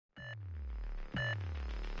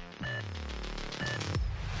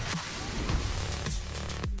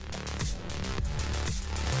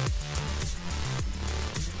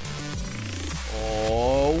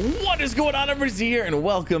What is going on, everybody? Here and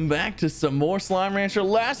welcome back to some more Slime Rancher.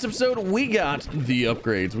 Last episode we got the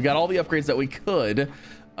upgrades. We got all the upgrades that we could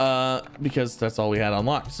because that's all we had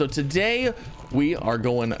unlocked. So today we are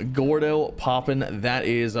going Gordo popping. That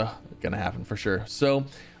is gonna happen for sure. So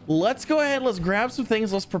let's go ahead, let's grab some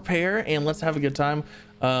things, let's prepare, and let's have a good time.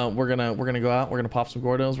 We're gonna go out, we're gonna pop some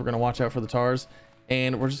Gordos, we're gonna watch out for the tars,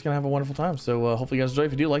 and we're just gonna have a wonderful time. So hopefully you guys enjoy.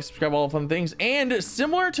 If you do, like, subscribe, all the fun things. And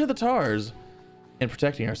similar to the tars and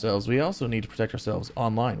protecting ourselves, we also need to protect ourselves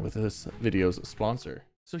online with this video's sponsor.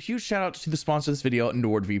 So huge shout out to the sponsor of this video,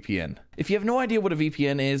 NordVPN. If you have no idea what a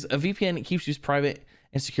VPN is, a VPN keeps you private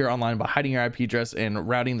and secure online by hiding your IP address and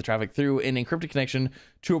routing the traffic through an encrypted connection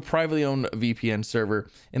to a privately owned VPN server,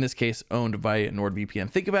 in this case owned by NordVPN.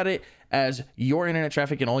 Think about it as your internet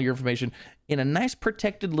traffic and all your information in a nice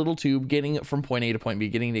protected little tube, getting from point A to point B,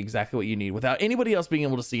 getting exactly what you need without anybody else being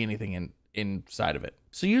able to see anything inside of it.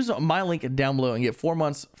 So use my link down below and get 4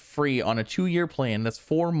 months free on a 2-year plan. That's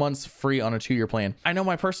 4 months free on a 2-year plan. I know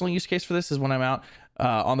my personal use case for this is when I'm out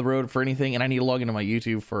on the road for anything and I need to log into my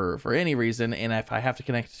YouTube for any reason, and if I have to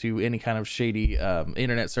connect to any kind of shady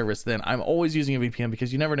internet service, then I'm always using a VPN,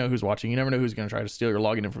 because you never know who's watching, you never know who's going to try to steal your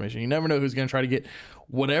login information, you never know who's going to try to get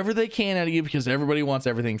whatever they can out of you, because everybody wants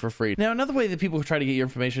everything for free. Now, another way that people try to get your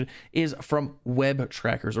information is from web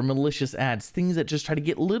trackers or malicious ads, things that just try to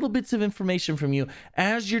get little bits of information from you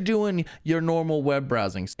as you're doing your normal web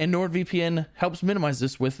browsings, and NordVPN helps minimize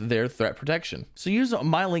this with their threat protection. So use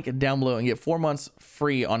my link down below and get 4 months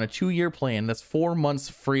free on a 2-year plan. That's 4 months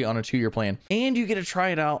free on a 2-year plan, and you get to try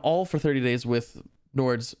it out all for 30 days with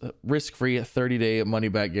Nord's risk-free 30-day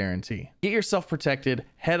money-back guarantee. Get yourself protected.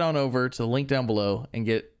 Head on over to the link down below and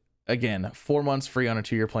get, again, 4 months free on a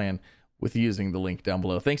 2-year plan with using the link down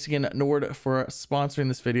below. Thanks again, Nord, for sponsoring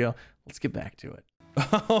this video. Let's get back to it.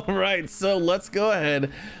 All right, so let's go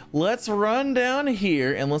ahead. Let's run down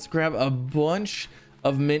here and let's grab a bunch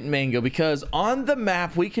of mint mango, because on the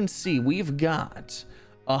map we can see we've got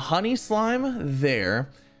a honey slime there.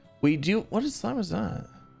 We do, what slime is that?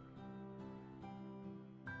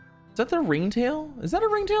 Is that the ringtail? Is that a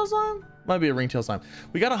ringtail slime? Might be a ringtail slime.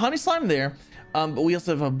 We got a honey slime there, but we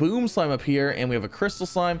also have a boom slime up here, and we have a crystal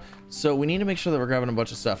slime. So we need to make sure that we're grabbing a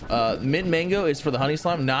bunch of stuff. Mint mango is for the honey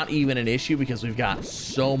slime, not even an issue, because we've got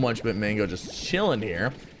so much mint mango just chilling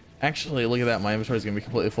here. Actually, look at that, my inventory is gonna be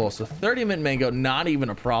completely full. So 30 mint mango, not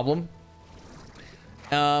even a problem.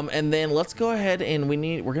 And then let's go ahead and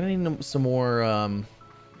we're gonna need some more,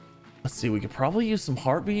 let's see, we could probably use some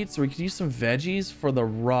heartbeats, or we could use some veggies for the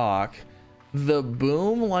rock. The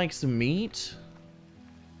boom likes meat,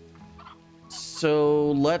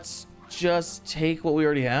 so let's just take what we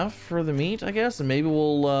already have for the meat, I guess, and maybe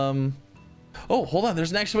we'll oh, hold on,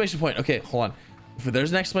 there's an exclamation point. Okay, hold on. If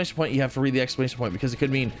there's an exclamation point, you have to read the exclamation point, because it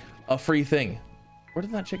could mean a free thing. Where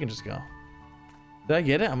did that chicken just go? Did I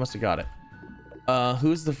get it? I must have got it.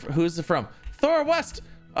 Who's the from? Thor West.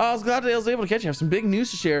 I was glad that I was able to catch you. I have some big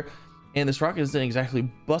news to share, and this rocket isn't exactly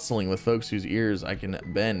bustling with folks whose ears I can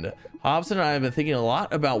bend. Hobson and I have been thinking a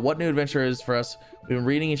lot about what new adventure is for us. We've been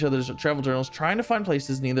reading each other's travel journals, trying to find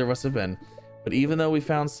places neither of us have been. But even though we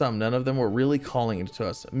found some, none of them were really calling to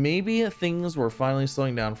us. Maybe things were finally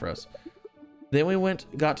slowing down for us. Then we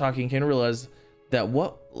got talking, came to realize that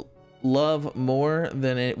what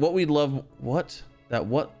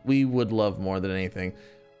we would love more than anything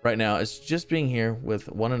right now is just being here with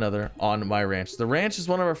one another on my ranch. The ranch is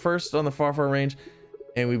one of our first on the far range,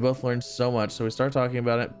 and we both learned so much. So we start talking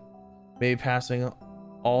about it, maybe passing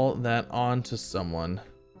all that on to someone.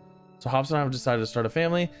 So Hobson and I have decided to start a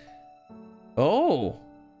family. Oh,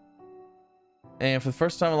 and for the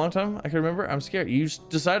first time in a long time I can remember, I'm scared. You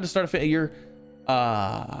decided to start a family. You're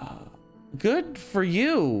good for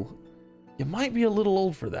you. You might be a little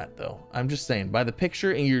old for that, though. I'm just saying, by the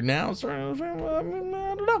picture, and you're now starting to, I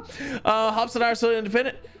don't know. Hobson and I are so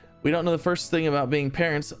independent. We don't know the first thing about being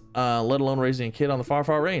parents, let alone raising a kid on the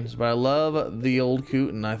far range. But I love the old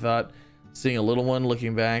coot, and I thought seeing a little one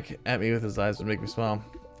looking back at me with his eyes would make me smile.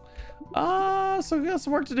 So we got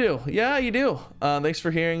some work to do. Yeah, you do. Thanks for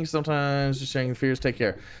hearing. Sometimes just sharing the fears. Take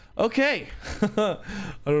care. Okay. I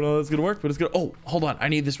don't know how that's gonna work, but it's gonna. Oh, hold on. I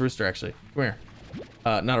need this rooster, actually. Come here.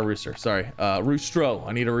 Not a rooster, sorry. Roostro.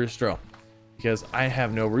 I need a roostro, because I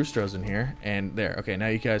have no roostros in here. And there. Okay, now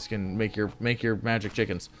you guys can make your magic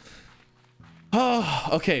chickens. Oh,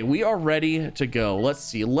 okay, we are ready to go. Let's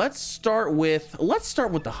see. Let's start with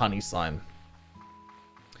the honey slime.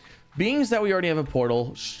 Being that we already have a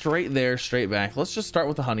portal straight there, straight back, let's just start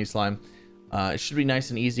with the honey slime. It should be nice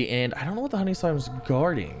and easy, and I don't know what the honey slime is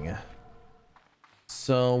guarding.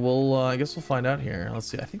 So I guess we'll find out here. Let's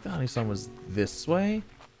see. I think the honey slime was this way.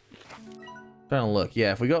 Trying to look.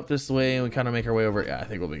 Yeah, if we go up this way and we kind of make our way over, yeah, I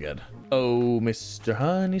think we'll be good. Oh, Mr.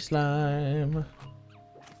 Honey Slime.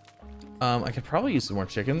 I could probably use some more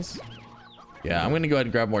chickens. Yeah, I'm gonna go ahead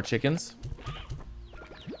and grab more chickens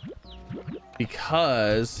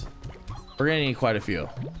because we're gonna need quite a few.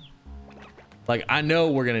 Like, I know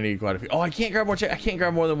we're gonna need quite a few. Oh, I can't grab more I can't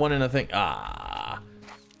grab more than one in a thing. Ah,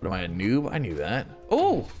 what am I, a noob? I knew that.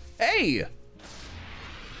 Oh, hey,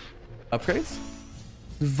 upgrades.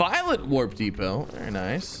 Violet warp depot, very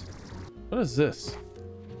nice. What is this?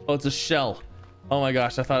 Oh, it's a shell. Oh my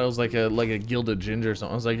gosh, I thought it was like a gilded ginger or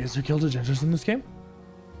something. I was like, is there gilded gingers in this game?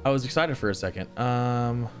 I was excited for a second.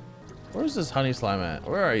 Where's this honey slime at?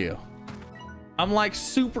 Where are you? I'm like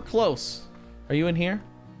super close. Are you in here?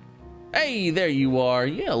 Hey, there you are.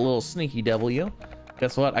 Yeah, little sneaky devil, you.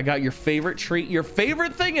 Guess what? I got your favorite treat, your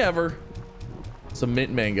favorite thing ever. Some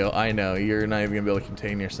mint mango. I know, you're not even gonna be able to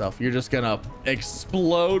contain yourself. You're just gonna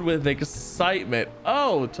explode with excitement.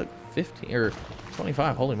 Oh, it took 15 or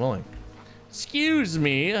 25. Holy moly. Excuse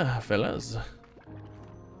me, fellas.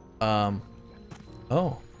 Oh.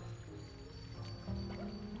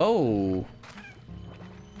 Oh.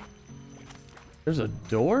 There's a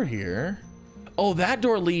door here. Oh, that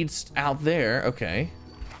door leads out there. Okay.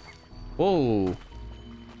 Whoa.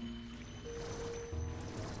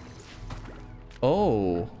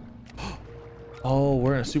 Oh. Oh,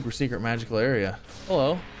 we're in a super secret magical area.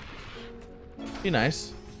 Hello. Be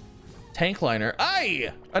nice. Tank liner.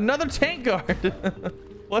 Aye! Another tank guard.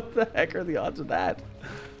 What the heck are the odds of that?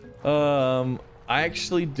 I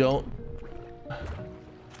actually don't.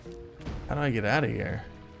 How do I get out of here?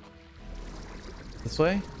 This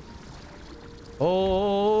way?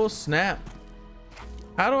 Oh, snap.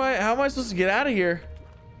 How am I supposed to get out of here?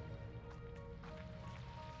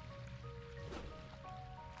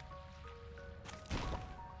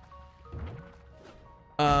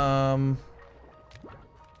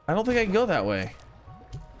 I don't think I can go that way.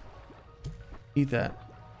 Eat that.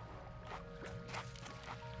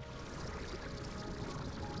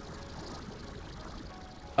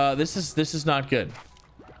 This is not good.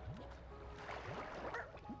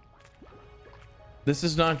 This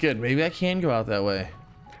is not good. Maybe I can go out that way.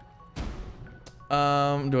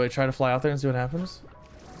 Do I try to fly out there and see what happens?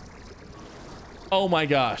 Oh my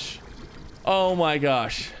gosh. Oh my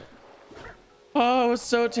gosh. Oh, I was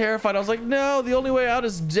so terrified. I was like, no, the only way out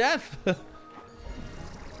is death.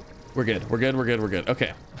 We're good. We're good. We're good. We're good.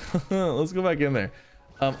 Okay. Let's go back in there.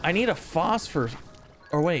 I need a phosphor.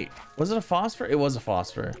 Or wait, was it a phosphor? It was a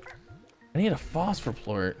phosphor. I need a phosphor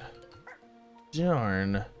plort.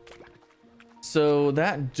 Darn. So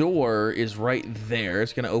that door is right there.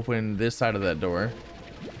 It's going to open this side of that door.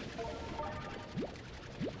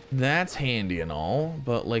 That's handy and all,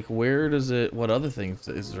 but like, where does it, what other things,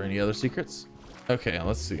 is there any other secrets? Okay,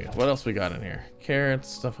 let's see. What else we got in here? Carrots,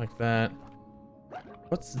 stuff like that.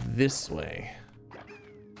 What's this way?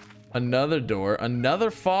 Another door,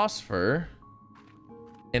 another phosphor,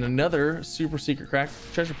 and another super secret cracked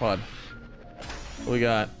treasure pod. What we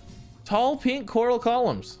got? Tall pink coral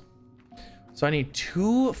columns. So I need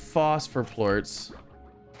 2 phosphor plorts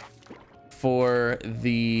for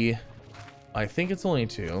the, I think it's only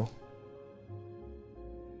 2.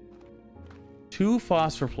 2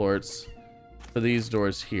 phosphor plorts for these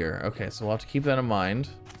doors here. Okay, so we'll have to keep that in mind.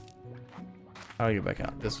 How do I get back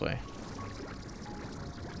out? This way.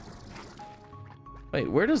 Wait,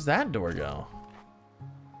 where does that door go?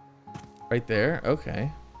 Right there. Okay.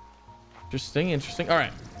 Interesting, interesting. All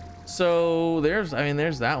right. So there's, I mean,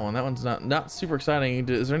 there's that one. That one's not super exciting.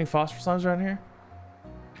 Is there any phosphor slimes around here?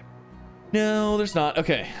 No, there's not.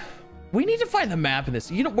 Okay. We need to find the map in this.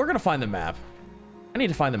 You know, we're going to find the map. I need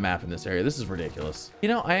to find the map in this area. This is ridiculous. You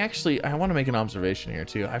know, I want to make an observation here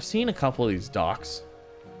too. I've seen a couple of these docks.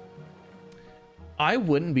 I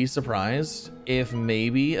wouldn't be surprised if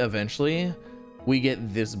maybe eventually we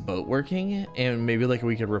get this boat working and maybe like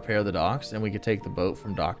we could repair the docks and we could take the boat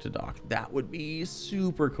from dock to dock. That would be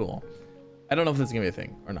super cool. I don't know if this is gonna be a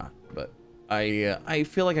thing or not, but I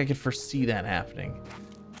feel like I could foresee that happening.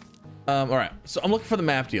 All right, so I'm looking for the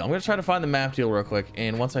map deal. I'm gonna try to find the map deal real quick,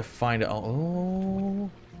 and once I find it, oh,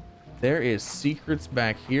 there is secrets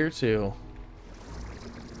back here too.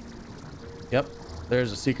 Yep,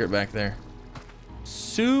 there's a secret back there.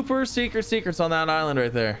 Super secret secrets on that island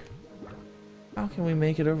right there. How can we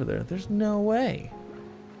make it over there? There's no way.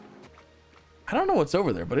 I don't know what's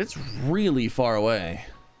over there, but it's really far away.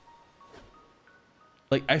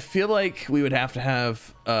 Like, I feel like we would have to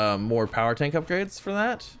have more power tank upgrades for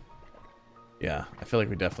that. Yeah, I feel like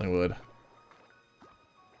we definitely would.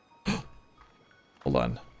 Hold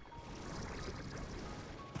on.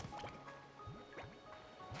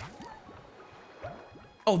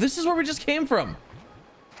 Oh, this is where we just came from.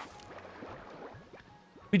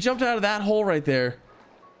 We jumped out of that hole right there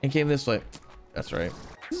and came this way. That's right.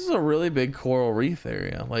 This is a really big coral reef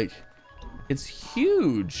area. Like, it's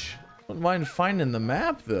huge. Wouldn't mind finding the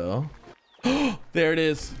map though. There it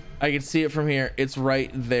is. I can see it from here. It's right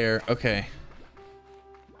there. Okay.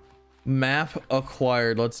 Map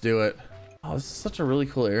acquired. Let's do it. Oh, this is such a really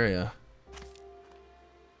cool area.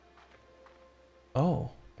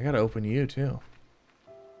 Oh, I gotta open you too.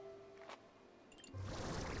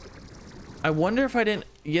 I wonder if I didn't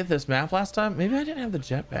get this map last time. Maybe I didn't have the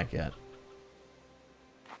jetpack yet.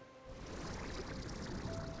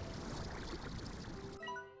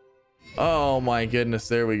 Oh my goodness,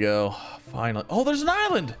 there we go. Finally. Oh, there's an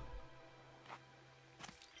island.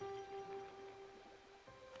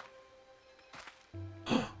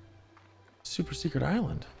 Super secret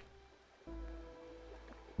island.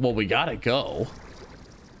 Well, we gotta go.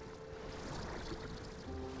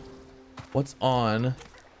 What's on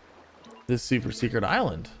this super secret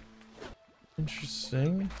island?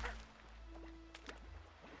 Interesting.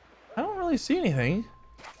 I don't really see anything.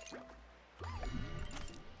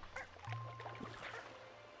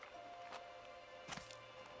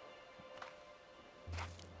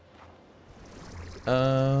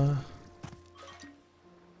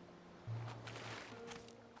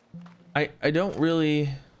 I don't really.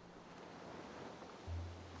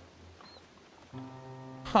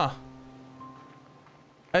 Huh.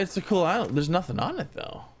 It's a cool island. There's nothing on it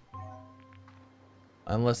though.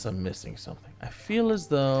 Unless I'm missing something. I feel as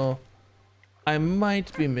though I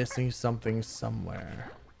might be missing something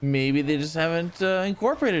somewhere. Maybe they just haven't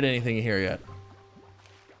incorporated anything here yet.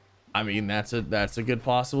 I mean, that's a good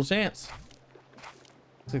possible chance.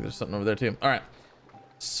 I think there's something over there too. All right.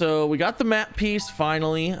 So we got the map piece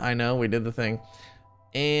finally. I know we did the thing.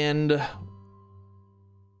 And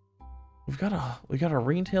we got a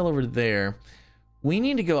ringtail over there. We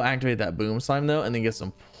need to go activate that boom slime though, and then get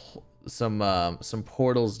some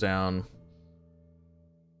portals down.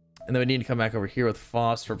 And then we need to come back over here with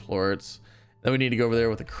phosphor plorts. Then we need to go over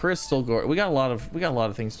there with the crystal Gordo. We got a lot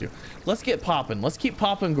of things to do. Let's get popping. Let's keep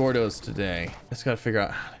popping Gordos today. Just gotta figure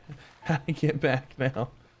out how to get back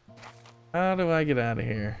now. How do I get out of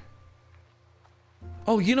here?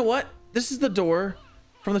 Oh, you know what? This is the door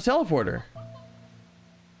from the teleporter.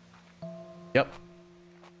 Yep.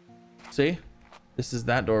 See? This is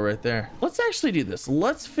that door right there. Let's actually do this.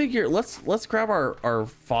 Let's grab our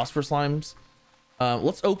phosphor slimes.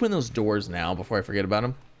 Let's open those doors now before I forget about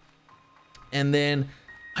them. And then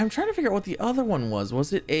I'm trying to figure out what the other one was.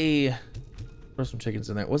 Was it a... There's some chickens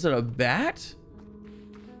in there. Was it a bat?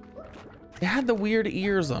 It had the weird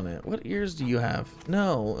ears on it. What ears do you have?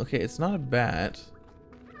 No. Okay, it's not a bat.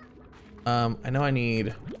 I know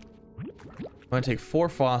I'm gonna take 4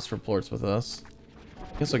 phosphor plorts with us.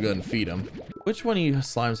 Guess I'll go ahead and feed them. Which one of you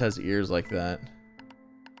slimes has ears like that?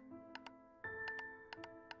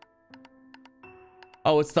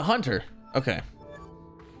 Oh, it's the hunter. Okay.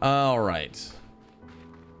 All right.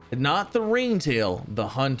 Not the ringtail, the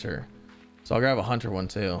hunter. So I'll grab a hunter one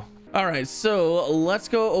too. All right, so let's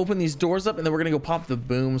go open these doors up, and then we're gonna go pop the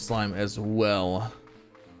boom slime as well.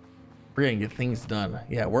 We're gonna get things done.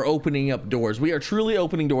 Yeah, we're opening up doors. We are truly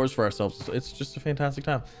opening doors for ourselves. It's just a fantastic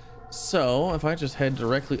time. So if I just head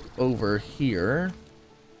directly over here,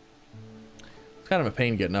 it's kind of a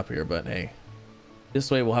pain getting up here, but hey, this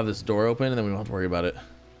way we'll have this door open and then we won't have to worry about it.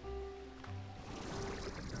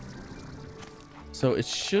 So it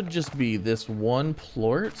should just be this one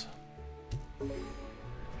plort.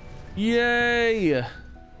 Yay! Look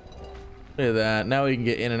at that. Now we can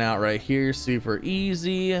get in and out right here. Super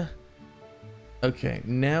easy. Okay,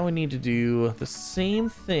 now we need to do the same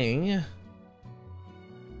thing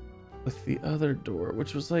with the other door,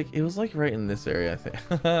 which was like, it was like right in this area, I think.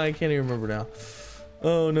 I can't even remember now.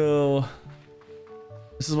 Oh no.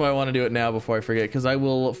 This is why I want to do it now before I forget, because I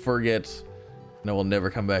will forget and I will never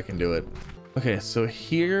come back and do it. Okay, so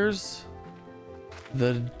here's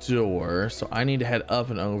the door. So I need to head up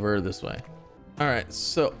and over this way. All right,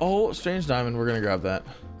 so, oh, strange diamond. We're gonna grab that.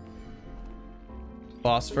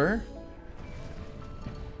 Phosphor.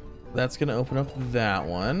 That's gonna open up that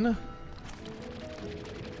one.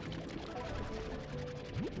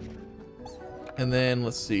 And then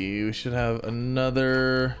let's see, we should have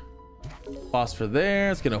another phosphor there.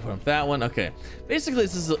 It's gonna open up that one. Okay, basically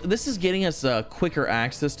this is getting us quicker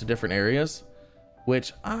access to different areas,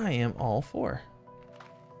 which I am all for.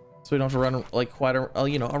 So we don't have to run like quite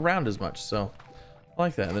you know, around as much. So I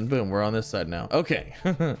like that. And then boom, we're on this side now. Okay.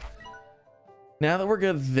 Now that we're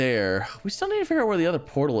good there, we still need to figure out where the other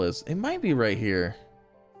portal is. It might be right here.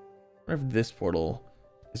 I wonder if this portal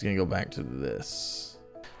is gonna go back to this.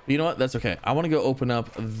 But you know what? That's okay. I want to go open up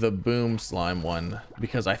the boom slime one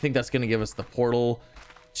because I think that's going to give us the portal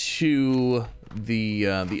to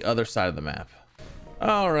the other side of the map.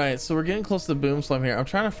 All right, so we're getting close to the boom slime here. I'm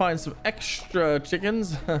trying to find some extra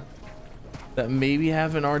chickens that maybe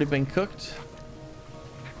haven't already been cooked.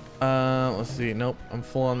 Let's see. Nope, I'm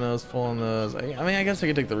full on those, full on those. I mean, I guess I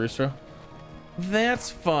could take the rooster. That's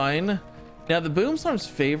fine. Now the boom slime's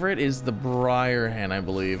favorite is the briar hen, I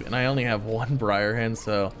believe, and I only have one briar hen,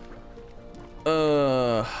 so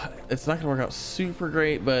it's not gonna work out super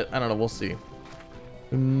great, but I don't know, we'll see.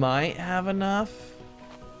 We might have enough.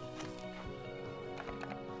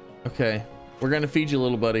 Okay, we're gonna feed you,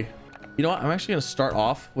 little buddy. You know what? I'm actually gonna start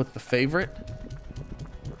off with the favorite.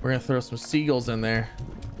 We're gonna throw some seagulls in there.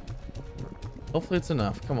 Hopefully it's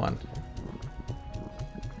enough. Come on.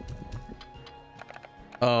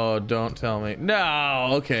 Oh, don't tell me. No.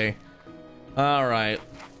 Okay. All right.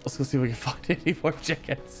 Let's go see if we can find any more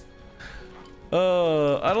chickens.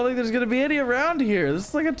 Oh, I don't think there's gonna be any around here. This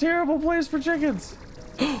is like a terrible place for chickens.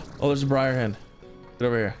 Oh, there's a briar hen. Get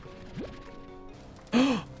over here.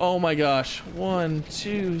 Oh my gosh. 1,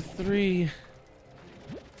 2, 3,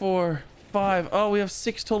 4, 5. Oh, we have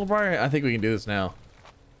 6 total briar hen. I think we can do this now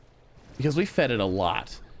because we fed it a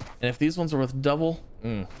lot. And if these ones are worth double,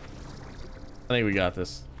 I think we got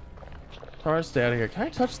this. Alright, stay out of here. Can I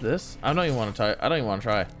touch this? I don't even want to try. I don't even want to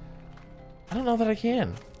try. I don't know that I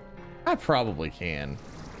can. I probably can.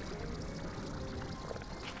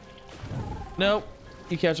 Nope.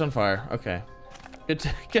 You catch on fire. Okay.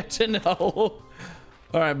 Good to know.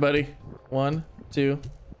 All right, buddy. 1, 2,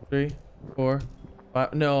 3, 4,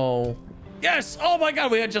 5. No. Yes. Oh my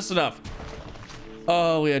God. We had just enough.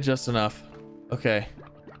 Oh, we had just enough. Okay.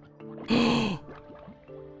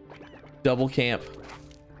 Double camp.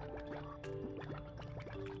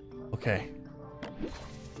 Okay.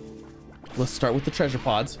 Let's start with the treasure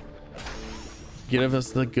pods. Give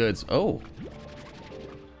us the goods. Oh.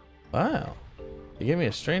 Wow. You gave me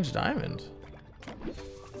a strange diamond.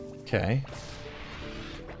 Okay.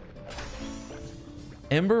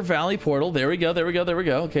 Ember Valley portal. There we go. There we go. There we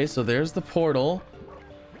go. Okay, so there's the portal.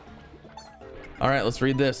 All right, let's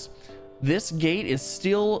read this. This gate is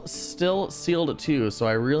still sealed too, so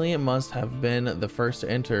I really must have been the first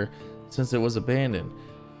to enter since it was abandoned.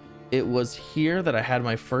 It was here that I had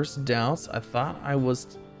my first doubts. I thought I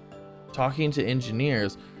was talking to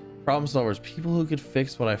engineers, problem solvers, people who could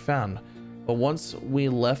fix what I found. But once we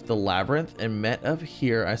left the labyrinth and met up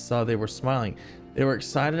here, I saw they were smiling. They were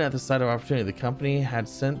excited at the sight of opportunity. The company had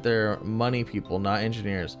sent their money people, not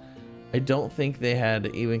engineers. I don't think they had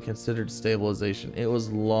even considered stabilization. It was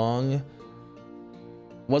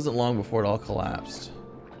wasn't long before it all collapsed.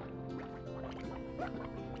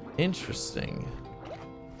 Interesting.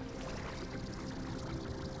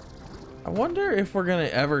 I wonder if we're gonna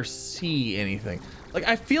ever see anything. Like,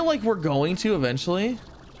 I feel like we're going to eventually.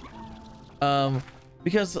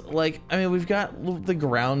 Because, like, I mean, we've got the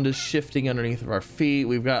ground is shifting underneath of our feet.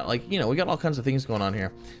 We've got, like, you know, we got all kinds of things going on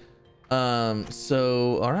here.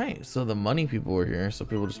 So all right, so the money people were here, so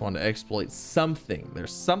people just wanted to exploit something.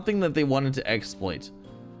 There's something that they wanted to exploit.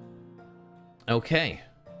 Okay.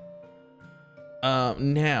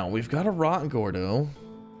 Now we've got a rotten Gordo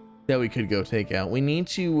that we could go take out. We need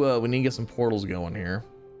to get some portals going here.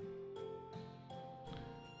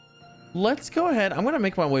 Let's go ahead. I'm gonna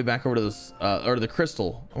make my way back over to this or the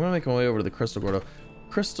crystal. I'm gonna make my way over to the crystal Gordo.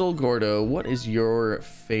 Crystal Gordo, what is your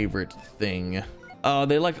favorite thing?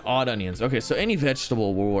 They like odd onions. Okay, so any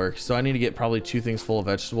vegetable will work. So I need to get probably 2 things full of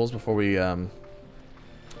vegetables before we even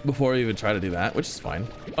try to do that, which is fine.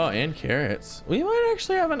 Oh, and carrots. We might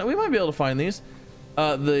actually have we might be able to find these.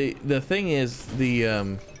 The thing is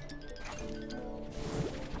the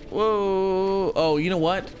whoa. Oh, you know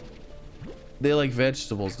what? They like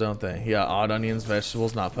vegetables, don't they? Yeah, odd onions,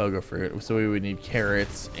 vegetables, not pogo fruit. So we would need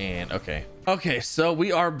carrots and okay, so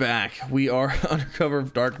we are back. We are under cover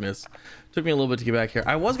of darkness. Took me a little bit to get back here.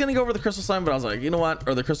 I was gonna go over the crystal slime, but I was like, you know what?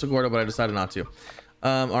 Or the crystal Gordo, but I decided not to.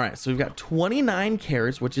 All right, so we've got 29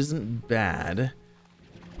 carrots, which isn't bad.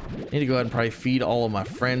 Need to go ahead and probably feed all of my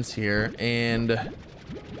friends here, and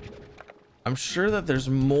I'm sure that there's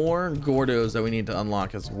more Gordos that we need to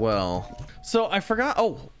unlock as well. So I forgot.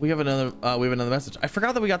 Oh, we have another message. I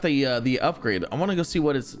forgot that we got the upgrade. I want to go see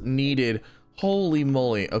what is needed. Holy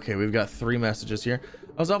moly. Okay, we've got 3 messages here.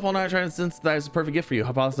 I was up all night trying to synthesize the perfect gift for you.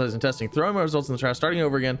 Hypothesizing and testing. Throwing my results in the trash. Starting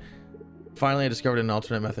over again. Finally, I discovered an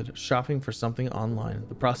alternate method. Shopping for something online.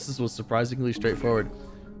 The process was surprisingly straightforward.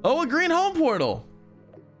 Oh, a green home portal.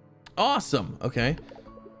 Awesome. Okay.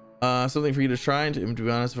 Something for you to try. And to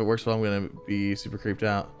be honest, if it works well, I'm going to be super creeped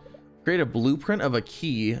out. Create a blueprint of a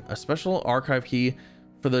key. A special archive key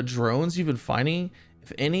For the drones you've been finding,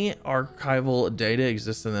 if any archival data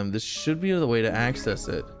exists in them, this should be the way to access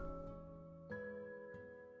it.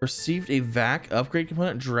 Received a VAC upgrade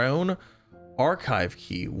component drone archive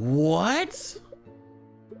key. What?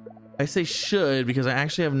 I say should because I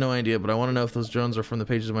actually have no idea, but I want to know if those drones are from the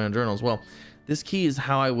pages of my own journals. Well, this key is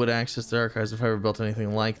how I would access the archives if I ever built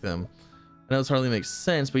anything like them. I know this hardly makes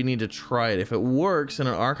sense, but you need to try it. If it works and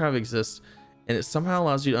an archive exists and it somehow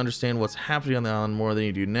allows you to understand what's happening on the island more than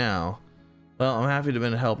you do now, well, I'm happy to have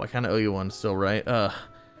been a help. I kind of owe you one still, right? Well,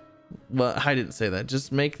 I didn't say that.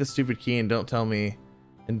 Just make the stupid key and don't tell me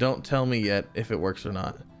yet if it works or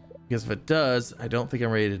not. Because if it does, I don't think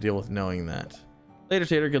I'm ready to deal with knowing that. Later,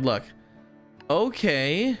 Tater. Good luck.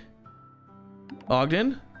 Okay.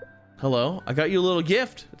 Ogden. Hello. I got you a little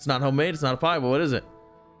gift. It's not homemade. It's not a pie, but what is it?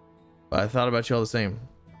 But I thought about you all the same.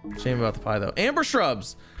 Shame about the pie, though. Amber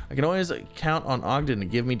shrubs. I can always count on Ogden to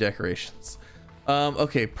give me decorations.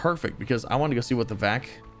 Okay, perfect. Because I wanted to go see what the vac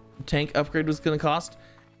tank upgrade was going to cost.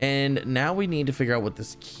 And now we need to figure out what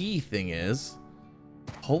this key thing is.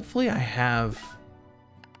 Hopefully I have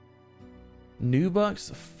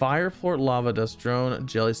Nubucks, Fireplort, Lava Dust, Drone,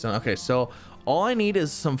 Jellystone. Okay, so all I need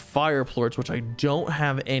is some Fireplorts, which I don't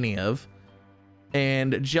have any of,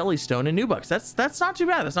 and Jellystone and Nubucks. That's not too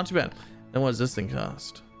bad. That's not too bad. Then what does this thing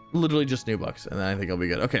cost? Literally just Nubucks, and then I think I'll be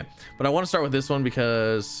good. Okay, but I want to start with this one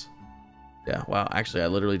because, yeah, wow, actually I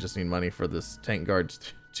literally just need money for this tank guard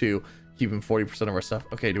to keep him 40% of our stuff.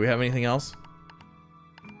 Okay, do we have anything else?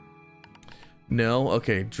 No.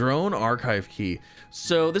 Okay, drone archive key.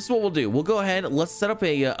 So this is what we'll do. We'll go ahead, let's set up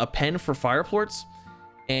a pen for Fireplorts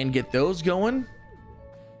and get those going,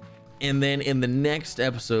 and then in the next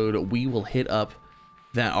episode we will hit up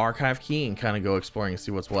that archive key and kind of go exploring and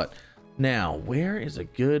see what's what. Now, where is a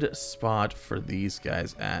good spot for these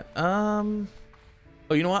guys at? Oh,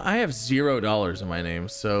 you know what, I have $0 in my name,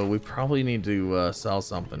 so we probably need to sell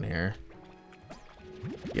something here.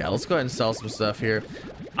 Yeah, let's go ahead and sell some stuff here.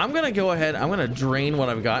 I'm gonna go ahead, I'm gonna drain what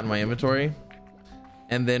I've got in my inventory,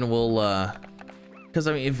 and then we'll because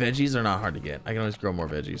I mean, veggies are not hard to get. I can always grow more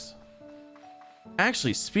veggies.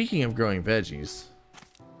 Actually, speaking of growing veggies,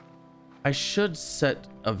 I should set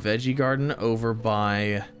a veggie garden over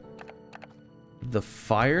by the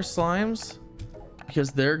fire slimes,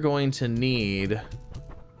 because they're going to need,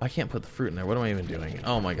 I can't put the fruit in there. What am I even doing?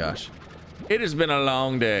 Oh my gosh, it has been a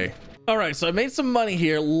long day. All right, so I made some money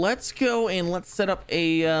here. Let's go and let's set up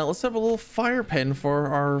a little fire pen for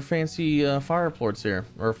our fancy fire plorts here,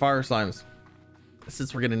 or fire slimes,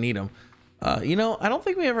 since we're gonna need them. You know, I don't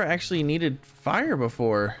think we ever actually needed fire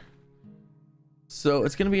before, so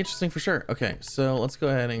it's gonna be interesting for sure. Okay, so let's go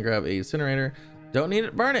ahead and grab a incinerator. Don't need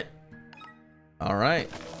it, burn it. All right,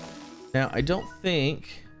 now I don't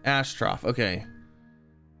think ash trough. Okay,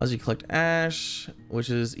 as you collect ash, which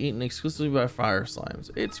is eaten exclusively by fire slimes.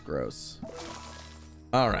 It's gross.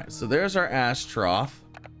 All right, so there's our ash trough.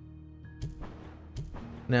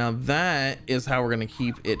 Now that is how we're gonna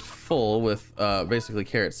keep it full with basically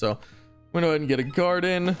carrots. So we're gonna go ahead and get a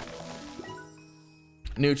garden,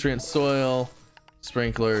 nutrient, soil,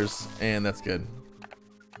 sprinklers, and that's good.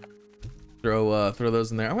 Throw those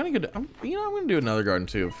in there. I'm gonna do another garden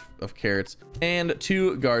too of carrots, and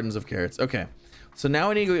 2 gardens of carrots. Okay. So now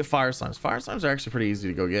we need to go get fire slimes. Fire slimes are actually pretty easy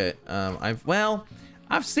to go get.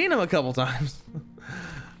 I've seen them a couple times.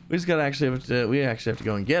 We actually have to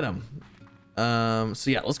go and get them. So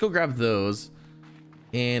yeah, let's go grab those,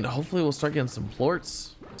 and hopefully we'll start getting some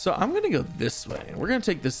plorts. So I'm gonna go this way. We're gonna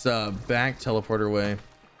take this back teleporter way.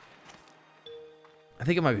 I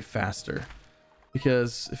think it might be faster,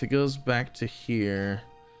 because if it goes back to here,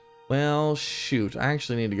 well, shoot, I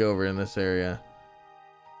actually need to go over in this area.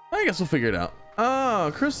 I guess we'll figure it out.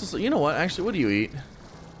 Oh, crystals. You know what? Actually, what do you eat?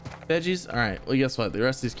 Veggies? All right. Well, guess what? The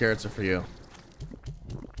rest of these carrots are for you.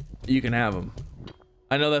 You can have them.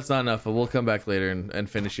 I know that's not enough, but we'll come back later and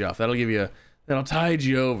finish you off. That'll tide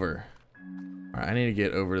you over. All right. I need to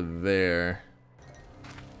get over there.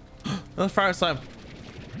 Another fire slime.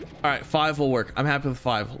 All right. 5 will work. I'm happy with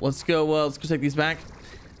 5. Let's go. Let's go take these back,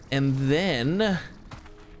 and then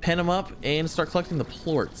pen them up and start collecting the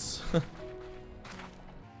plorts.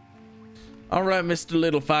 All right, Mr.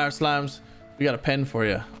 Little Fire Slimes, we got a pen for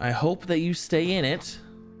you. I hope that you stay in it.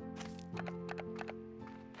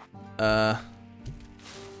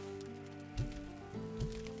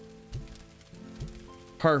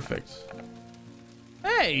 Perfect.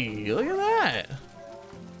 Hey, look at that.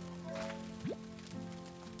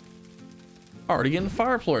 Already getting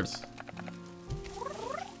fire plorts.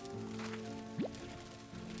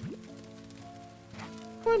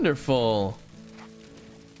 Wonderful.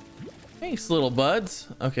 Thanks, little buds.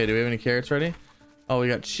 Okay, do we have any carrots ready? Oh, we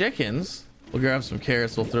got chickens. We'll grab some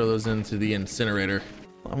carrots. We'll throw those into the incinerator.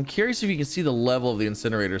 I'm curious if you can see the level of the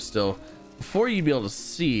incinerator still. Before you'd be able to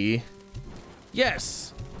see.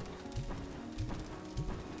 Yes.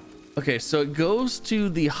 Okay, so it goes to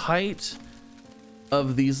the height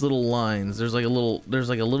of these little lines. There's like a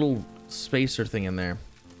little spacer thing in there.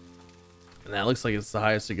 And that looks like it's the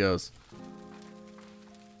highest it goes.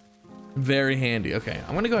 Very handy. Okay,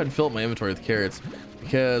 I'm gonna go ahead and fill up my inventory with carrots,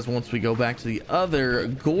 because once we go back to the other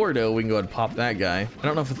Gordo, we can go ahead and pop that guy. I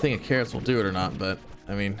don't know if the thing of carrots will do it or not, but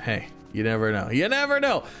I mean, hey, you never know. You never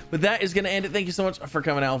know. But that is gonna end it. Thank you so much for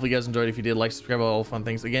coming out. If you guys enjoyed, if you did, like, subscribe, all the fun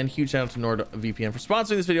things. Again, huge shout out to NordVPN for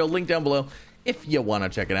sponsoring this video. Link down below if you want to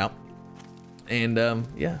check it out. And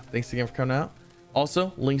yeah, thanks again for coming out.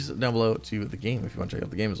 Also, links down below to the game if you want to check out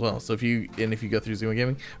the game as well. So if you go through Z1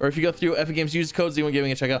 Gaming, or if you go through Epic Games, use code Z1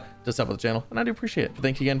 Gaming and check out, just help with the channel, and I do appreciate it. But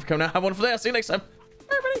thank you again for coming out. Have a wonderful day. I'll see you next time.